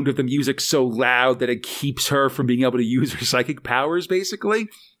sound of the music so loud that it keeps her from being able to use her psychic powers, basically.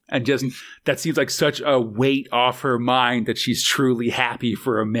 And just that seems like such a weight off her mind that she's truly happy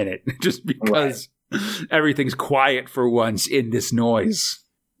for a minute, just because. Everything's quiet for once in this noise.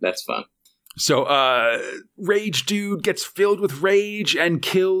 That's fun. So, Rage Dude gets filled with rage and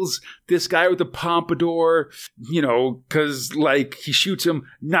kills this guy with the pompadour, because, like, he shoots him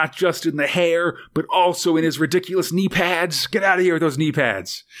not just in the hair, but also in his ridiculous knee pads. Get out of here with those knee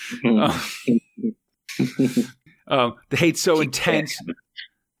pads. The hate's so intense.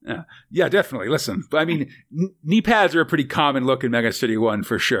 Yeah, definitely. Listen, I mean, knee pads are a pretty common look in Mega City 1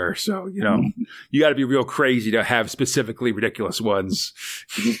 for sure. So, you got to be real crazy to have specifically ridiculous ones.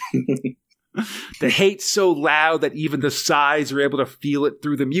 The hate's so loud that even the sides are able to feel it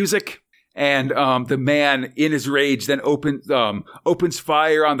through the music. And the man in his rage then opens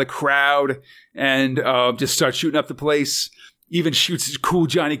fire on the crowd and just starts shooting up the place. Even shoots Cool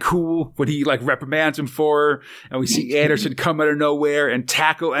Johnny Cool when he like reprimands him for her. And we see Anderson come out of nowhere and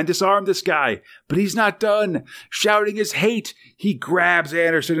tackle and disarm this guy. But he's not done. Shouting his hate, he grabs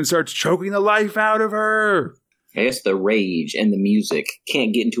Anderson and starts choking the life out of her. It's the rage and the music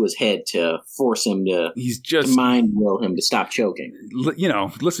can't get into his head to force him to mind will him to stop choking.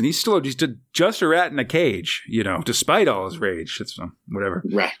 Listen, he's just a rat in a cage, despite all his rage. It's whatever.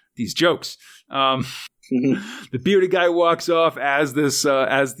 Right. These jokes. The bearded guy walks off as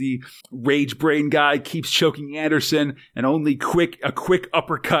the rage brain guy keeps choking Anderson, and only a quick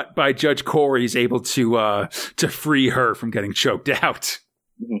uppercut by Judge Corey is able to free her from getting choked out.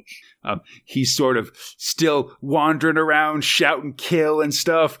 He's sort of still wandering around shouting kill and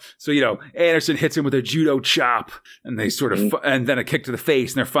stuff. So, Anderson hits him with a judo chop, and they sort of, and then a kick to the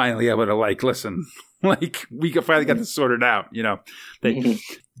face, and they're finally able to listen, we finally got this sorted out, They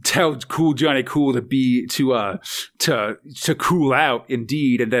tell Cool Johnny Cool to cool out,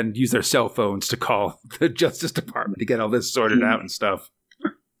 indeed, and then use their cell phones to call the Justice Department to get all this sorted out and stuff.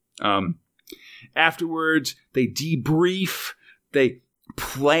 Afterwards, they debrief. They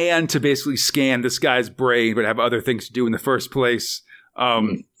plan to basically scan this guy's brain, but have other things to do in the first place.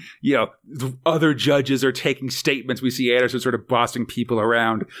 The other judges are taking statements. We see Anderson sort of bossing people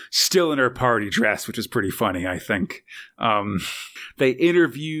around, still in her party dress, which is pretty funny, I think. They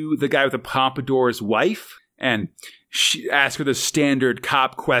interview the guy with the pompadour's wife, and she asks her the standard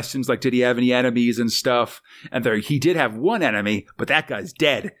cop questions, like, did he have any enemies and stuff? And he did have one enemy, but that guy's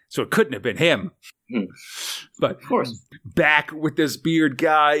dead, so it couldn't have been him. But of course, back with this beard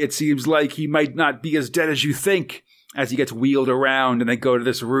guy, it seems like he might not be as dead as you think, as he gets wheeled around, and they go to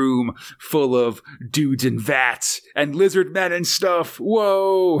this room full of dudes in vats and lizard men and stuff.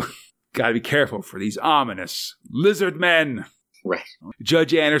 Whoa! Gotta be careful for these ominous lizard men. Right.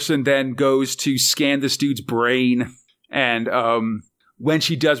 Judge Anderson then goes to scan this dude's brain, and when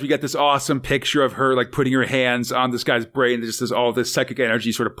she does, we get this awesome picture of her like putting her hands on this guy's brain. There's just all this psychic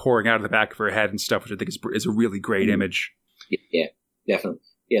energy sort of pouring out of the back of her head and stuff, which I think is a really great image. Yeah, definitely.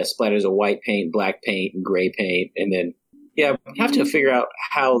 Yeah, splatters of white paint, black paint, and gray paint, and then you have to figure out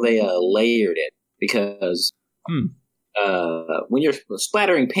how they layered it, because when you're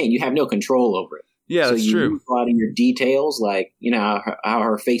splattering paint, you have no control over it. Yeah, so that's you true. lose a lot of your details, like how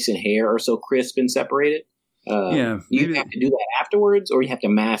her face and hair are so crisp and separated. You have to do that afterwards, or you have to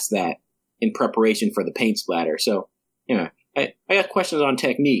mask that in preparation for the paint splatter. So, I got questions on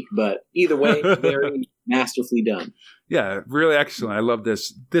technique, but either way, very masterfully done. Yeah, really excellent. I love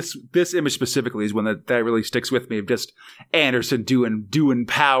this. This image specifically is one that really sticks with me, of just Anderson doing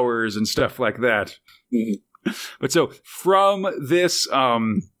powers and stuff like that. Mm-hmm. But so from this,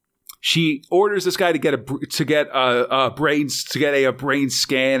 she orders this guy to get a brain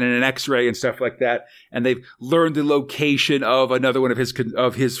scan and an X-ray and stuff like that, and they've learned the location of another one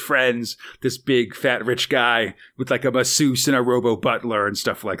of his friends, this big fat rich guy with like a masseuse and a robo butler and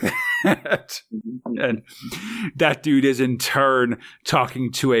stuff like that. And that dude is in turn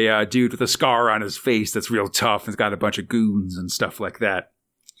talking to a dude with a scar on his face that's real tough and has got a bunch of goons and stuff like that.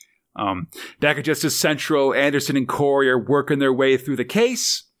 Back at Justice Central, Anderson and Corey are working their way through the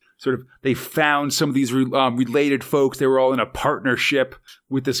case. Sort of, they found some of these related folks. They were all in a partnership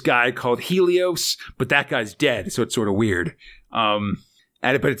with this guy called Helios, but that guy's dead, so it's sort of weird. And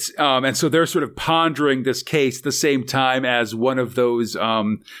so they're sort of pondering this case at the same time as one of those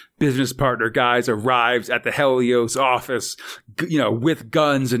business partner guys arrives at the Helios office, with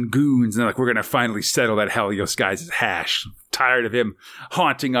guns and goons, and they're like, we're going to finally settle that Helios guy's hash. tired of him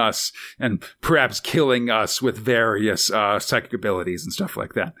haunting us and perhaps killing us with various psychic abilities and stuff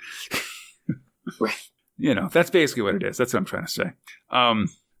like that. Right. You know, that's basically what it is. That's what I'm trying to say.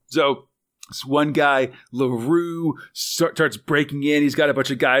 So this one guy, LaRue, starts breaking in. He's got a bunch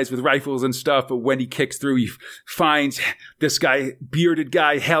of guys with rifles and stuff, but when he kicks through, he finds this guy, bearded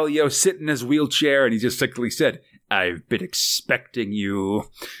guy, Helios, sitting in his wheelchair, and he just simply said, "I've been expecting you."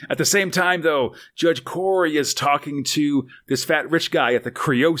 At the same time, though, Judge Corey is talking to this fat rich guy at the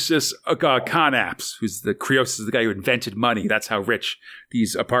Criosis Conapps, who's the Criosis is the guy who invented money. That's how rich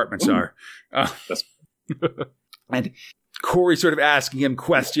these apartments are. And Corey's sort of asking him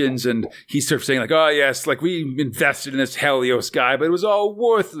questions, and he's sort of saying like, "Oh yes, like we invested in this Helios guy, but it was all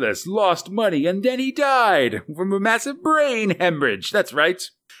worthless, lost money, and then he died from a massive brain hemorrhage." That's right.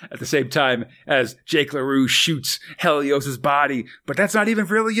 At the same time as Jake LaRue shoots Helios' body, but that's not even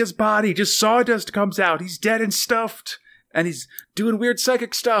really his body. Just sawdust comes out. He's dead and stuffed, and he's doing weird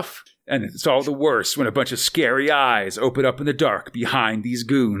psychic stuff. And it's all the worse when a bunch of scary eyes open up in the dark behind these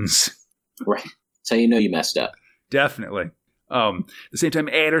goons. Right. That's how you know you messed up. Definitely. At the same time,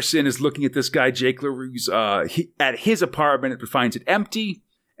 Anderson is looking at this guy, Jake LaRue's, at his apartment, but finds it empty.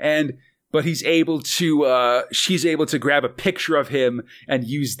 But she's able to grab a picture of him and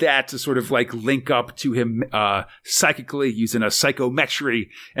use that to sort of like link up to him, psychically using a psychometry,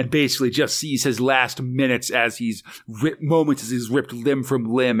 and basically just sees his last minutes as he's ripped limb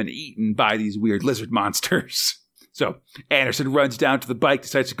from limb and eaten by these weird lizard monsters. So Anderson runs down to the bike,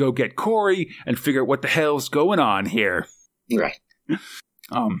 decides to go get Corey and figure out what the hell's going on here. Right.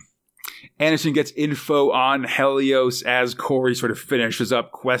 Anderson gets info on Helios as Corey sort of finishes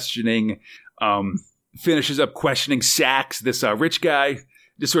up questioning Sax, this rich guy.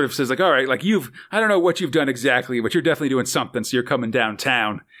 Just sort of says like, all right, like I don't know what you've done exactly, but you're definitely doing something, so you're coming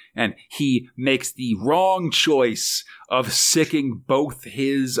downtown. And he makes the wrong choice of sicking both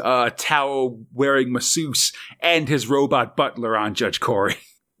his towel-wearing masseuse and his robot butler on Judge Corey.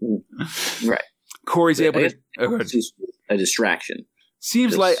 Right. Corey's able to... a distraction.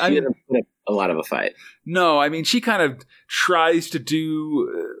 Seems like... She didn't put up a lot of a fight. No, I mean, she kind of tries to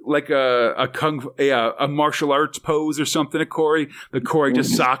do like a martial arts pose or something to Corey, but Corey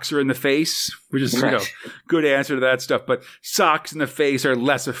just socks her in the face, which is, good answer to that stuff. But socks in the face are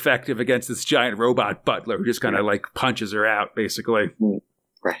less effective against this giant robot butler who just kind of like punches her out, basically.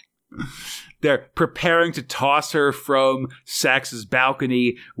 Right. They're preparing to toss her from Sax's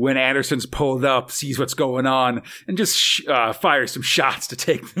balcony when Anderson's pulled up, sees what's going on, and just fires some shots to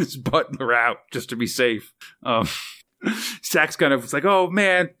take this butler out, just to be safe. Sax kind of was like, "Oh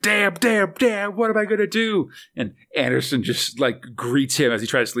man, damn, what am I going to do?" And Anderson just like greets him as he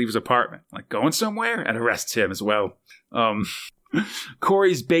tries to leave his apartment, like going somewhere, and arrests him as well.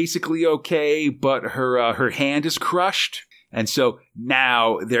 Corey's basically okay, but her hand is crushed. And so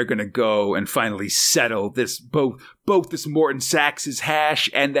now they're going to go and finally settle this, both this Morton Sax's hash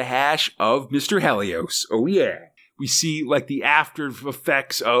and the hash of Mr. Helios. Oh yeah. We see like the after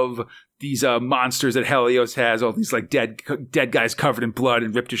effects of these monsters that Helios has, all these like dead guys covered in blood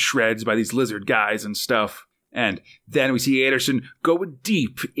and ripped to shreds by these lizard guys and stuff. And then we see Anderson going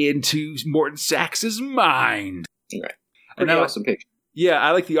deep into Morton Sax's mind. Right. Pretty awesome picture. Yeah,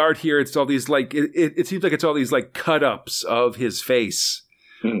 I like the art here. It's all these like it seems like it's all these like cut-ups of his face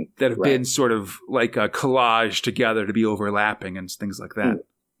that have been sort of like a collage together to be overlapping and things like that.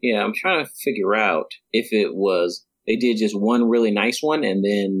 Yeah, I'm trying to figure out if it was they did just one really nice one and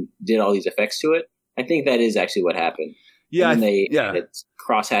then did all these effects to it. I think that is actually what happened. Yeah, it's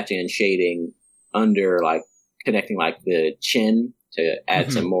cross-hatching and shading under like connecting like the chin to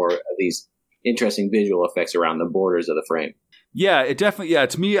add some more of these interesting visual effects around the borders of the frame. Yeah, it definitely,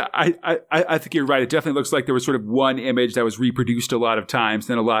 to me, I think you're right. It definitely looks like there was sort of one image that was reproduced a lot of times,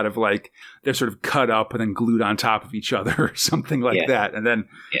 then a lot of like, they're sort of cut up and then glued on top of each other or something like that. And then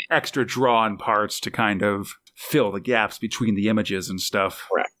extra drawn parts to kind of fill the gaps between the images and stuff.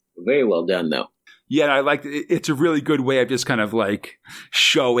 Correct. Very well done, though. Yeah, I like it's a really good way of just kind of like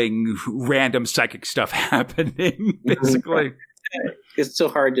showing random psychic stuff happening, basically. It's so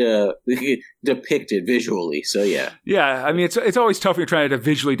hard to depict it visually. So yeah. Yeah, I mean it's always tough when you're trying to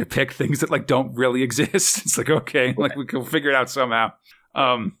visually depict things that like don't really exist. It's like, okay, like we can figure it out somehow.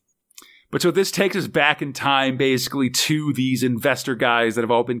 But so this takes us back in time basically to these investor guys that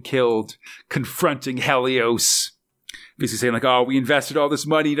have all been killed, confronting Helios. Basically saying like, "Oh, we invested all this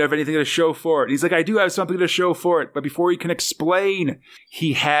money. You don't have anything to show for it." And he's like, "I do have something to show for it." But before he can explain,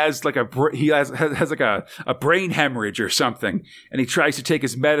 he has like has like a brain hemorrhage or something. And he tries to take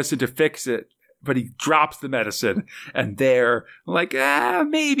his medicine to fix it, but he drops the medicine. And they're like,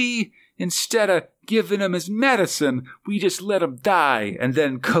 maybe instead of giving him his medicine, we just let him die and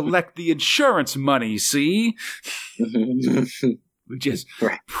then collect the insurance money, see? Which is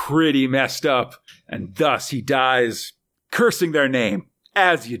pretty messed up. And thus he dies cursing their name,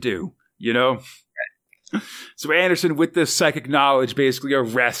 as you do, you know? So Anderson, with this psychic knowledge, basically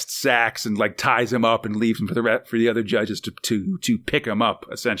arrests Sax and like ties him up and leaves him for the other judges to pick him up,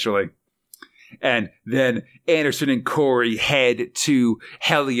 essentially. And then Anderson and Corey head to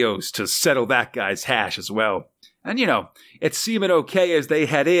Helios to settle that guy's hash as well. And, you know, it's seeming okay as they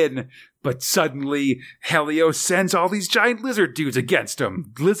head in, but suddenly Helios sends all these giant lizard dudes against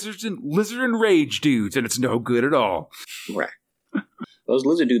him. Lizard and rage dudes, and it's no good at all. Right. Those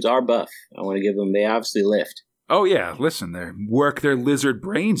lizard dudes are buff. I want to give them, they obviously lift. Oh, yeah. Listen, they work their lizard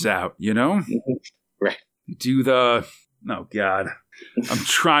brains out, you know? Right. Do the... Oh, God. I'm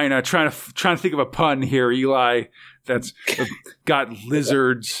trying to think of a pun here, Eli, that's got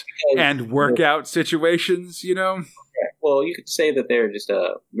lizards and workout situations, you know? Well, you could say that they're just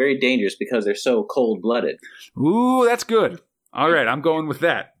very dangerous because they're so cold-blooded. Ooh, that's good. All right, I'm going with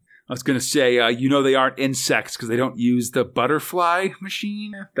that. I was going to say, they aren't insects because they don't use the butterfly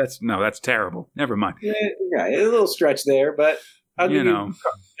machine. That's terrible. Never mind. Yeah, a little stretch there, but I'll give you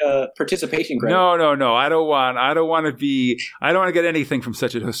participation credit. No. I don't want to get anything from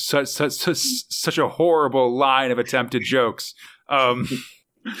such a horrible line of attempted jokes.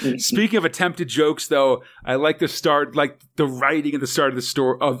 Speaking of attempted jokes, though, I like the writing at the start of the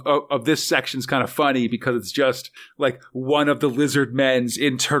story of this section is kind of funny because it's just like one of the lizard men's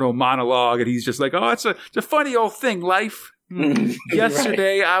internal monologue, and he's just like, "Oh, it's a funny old thing, life."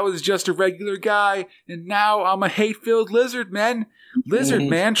 Yesterday, I was just a regular guy, and now I'm a hate-filled lizard man. Lizard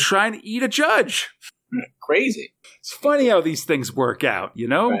man trying to eat a judge. Crazy. It's funny how these things work out, you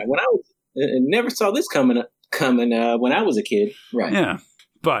know? Right. When I never saw this coming when I was a kid. Right. Yeah.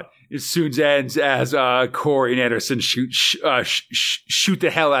 But it soon ends as Corey and Anderson shoot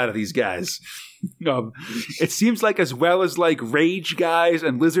the hell out of these guys. It seems like as well as like rage guys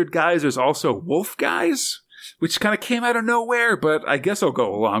and lizard guys, there's also wolf guys, which kind of came out of nowhere, but I guess I'll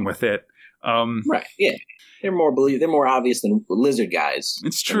go along with it. Right, yeah. They're more obvious than lizard guys.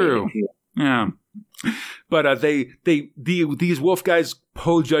 It's true. Yeah. But these wolf guys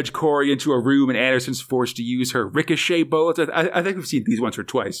pull Judge Corey into a room, and Anderson's forced to use her ricochet bullets. I think we've seen these once or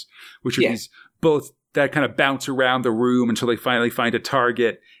twice, which are these bullets that kind of bounce around the room until they finally find a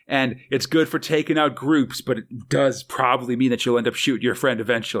target. And it's good for taking out groups, but it does probably mean that you'll end up shooting your friend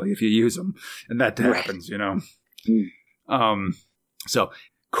eventually if you use them. And that happens, you know. So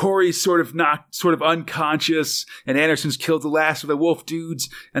Corey's sort of unconscious, and Anderson's killed the last of the wolf dudes,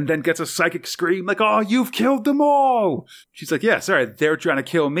 and then gets a psychic scream like, "Oh, you've killed them all!" She's like, "Yeah, sorry, they're trying to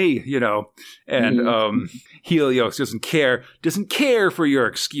kill me, you know." And Helios doesn't care for your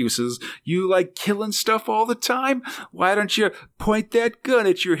excuses. You like killing stuff all the time? Why don't you point that gun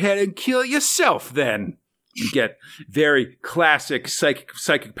at your head and kill yourself then? You get very classic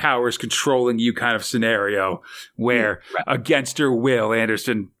psychic powers controlling you kind of scenario where against her will,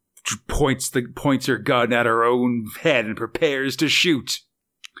 Anderson points her gun at her own head and prepares to shoot.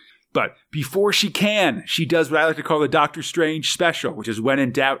 But before she can, she does what I like to call the Doctor Strange special, which is when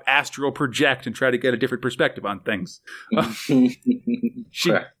in doubt, astral project and try to get a different perspective on things.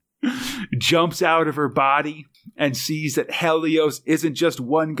 She jumps out of her body and sees that Helios isn't just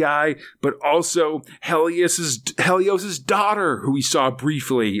one guy, but also Helios's daughter, who we saw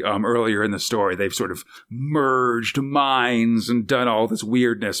briefly earlier in the story. They've sort of merged minds and done all this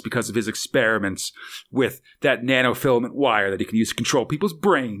weirdness because of his experiments with that nanofilament wire that he can use to control people's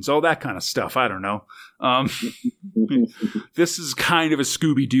brains, all that kind of stuff. I don't know. This is kind of a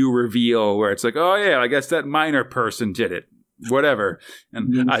Scooby-Doo reveal where it's like, oh yeah, I guess that minor person did it. Whatever.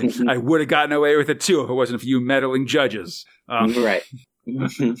 And I would have gotten away with it too if it wasn't for you meddling judges. Right.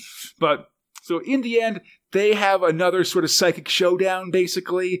 But so in the end, they have another sort of psychic showdown,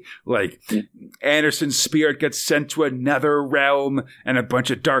 basically. Like Anderson's spirit gets sent to another realm and a bunch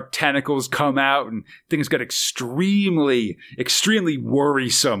of dark tentacles come out and things get extremely, extremely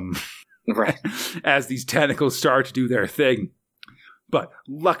worrisome. Right. As these tentacles start to do their thing. But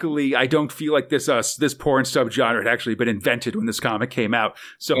luckily, I don't feel like this porn subgenre had actually been invented when this comic came out.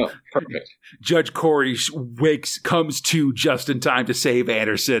 So Judge Corey comes to just in time to save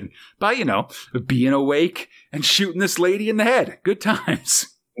Anderson by, being awake and shooting this lady in the head. Good times.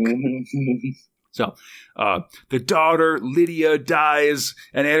 So the daughter, Lydia, dies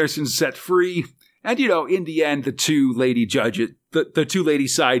and Anderson's set free. And, in the end, the two lady judges, the two lady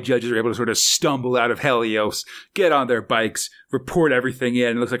side judges are able to sort of stumble out of Helios, get on their bikes, report everything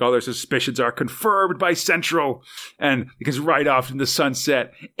in. It looks like all their suspicions are confirmed by Central. And because right off in the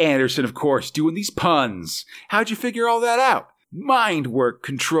sunset, Anderson, of course, doing these puns. How'd you figure all that out? Mind work,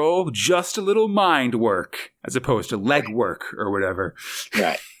 Control. Just a little mind work, as opposed to leg work or whatever.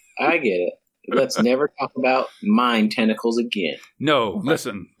 Right. I get it. Let's never talk about mind tentacles again. No,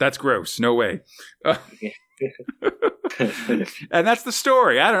 listen, that's gross. No way. And that's the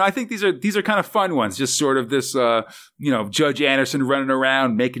story. I don't know. I think these are kind of fun ones. Just sort of this, Judge Anderson running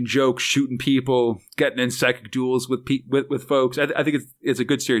around, making jokes, shooting people, getting in psychic duels with folks. I think it's a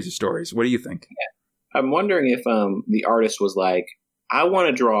good series of stories. What do you think? Yeah. I'm wondering if the artist was like, I want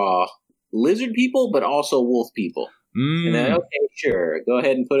to draw lizard people, but also wolf people. And then, okay, sure, go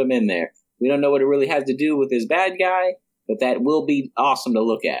ahead and put them in there. We don't know what it really has to do with this bad guy, but that will be awesome to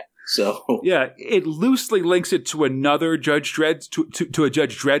look at. So yeah, it loosely links it to another Judge Dredd to a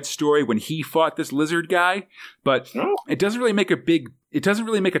Judge Dredd story when he fought this lizard guy, but it doesn't really make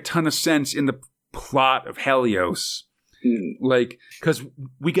a ton of sense in the plot of Helios. Like, because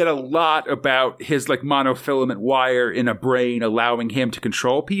we get a lot about his like monofilament wire in a brain allowing him to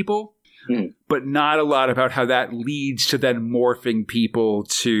control people. But not a lot about how that leads to then morphing people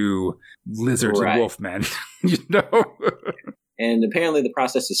to lizards and wolfmen, And apparently the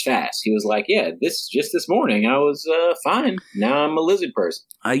process is fast. He was like, yeah, this morning I was fine. Now I'm a lizard person.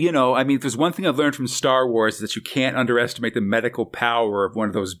 If there's one thing I've learned from Star Wars, is that you can't underestimate the medical power of one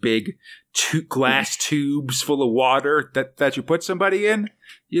of those big glass tubes full of water that you put somebody in,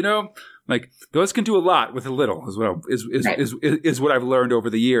 Like, those can do a lot with a little, is what I've learned over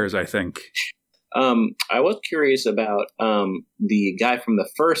the years, I think. I was curious about the guy from the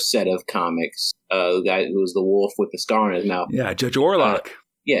first set of comics, the guy who was the wolf with the scar in his mouth. Yeah, Judge Orlok.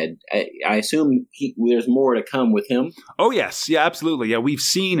 I assume there's more to come with him. Oh yes, yeah, absolutely. Yeah, we've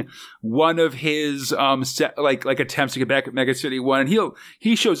seen one of his attempts to get back at Mega City 1, and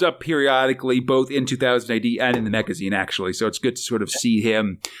he shows up periodically, both in 2000 AD and in the magazine, actually. So it's good to sort of see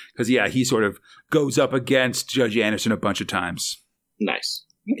him because he sort of goes up against Judge Anderson a bunch of times. Nice.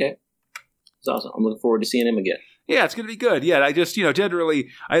 Okay, it's awesome. I'm looking forward to seeing him again. Yeah, it's going to be good. Yeah, I just, generally,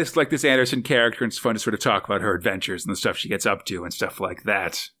 I just like this Anderson character, and it's fun to sort of talk about her adventures and the stuff she gets up to and stuff like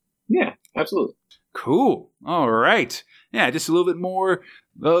that. Yeah, absolutely. Cool. All right. Yeah, just a little bit more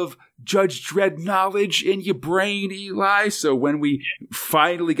of Judge Dredd knowledge in your brain, Eli. So when we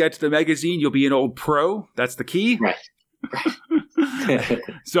finally get to the magazine, you'll be an old pro. That's the key. Right.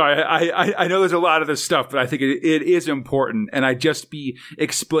 Sorry, I know there's a lot of this stuff, but I think it is important, and I'd just be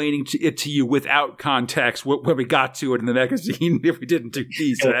explaining it to you without context when we got to it in the magazine if we didn't do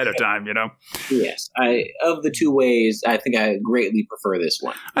these ahead of time, Yes. Of the two ways, I think I greatly prefer this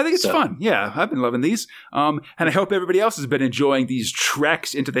one. I think it's fun. Yeah, I've been loving these. And I hope everybody else has been enjoying these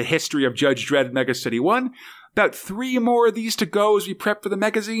treks into the history of Judge Dredd and Mega City 1. About 3 more of these to go as we prep for the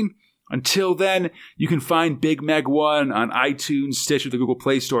magazine. Until then, you can find Big Meg 1 on iTunes, Stitcher, the Google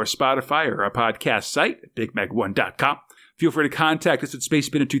Play Store, Spotify, or our podcast site at BigMeg1.com. Feel free to contact us at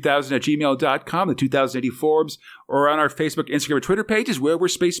spacespinner2000@gmail.com, the 2080 forums, or on our Facebook, Instagram, or Twitter pages, where we're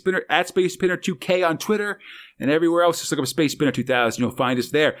Space Spinner, at SpaceSpinner2K on Twitter, and everywhere else. Just look up Space Spinner 2000. You'll find us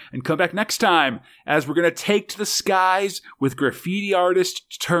there. And come back next time, as we're going to take to the skies with graffiti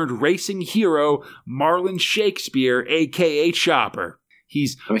artist turned racing hero, Marlon Shakespeare, a.k.a. Chopper.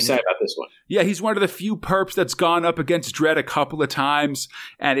 I'm excited about this one. Yeah, he's one of the few perps that's gone up against Dredd a couple of times.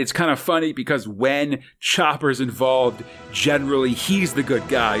 And it's kind of funny because when Chopper's involved, generally he's the good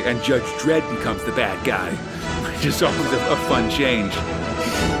guy and Judge Dredd becomes the bad guy. Which is always a fun change.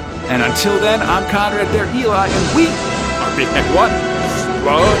 And until then, I'm Conrad, they're Eli, and we are Big Meg 1.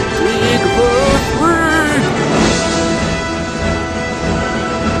 Big the 3.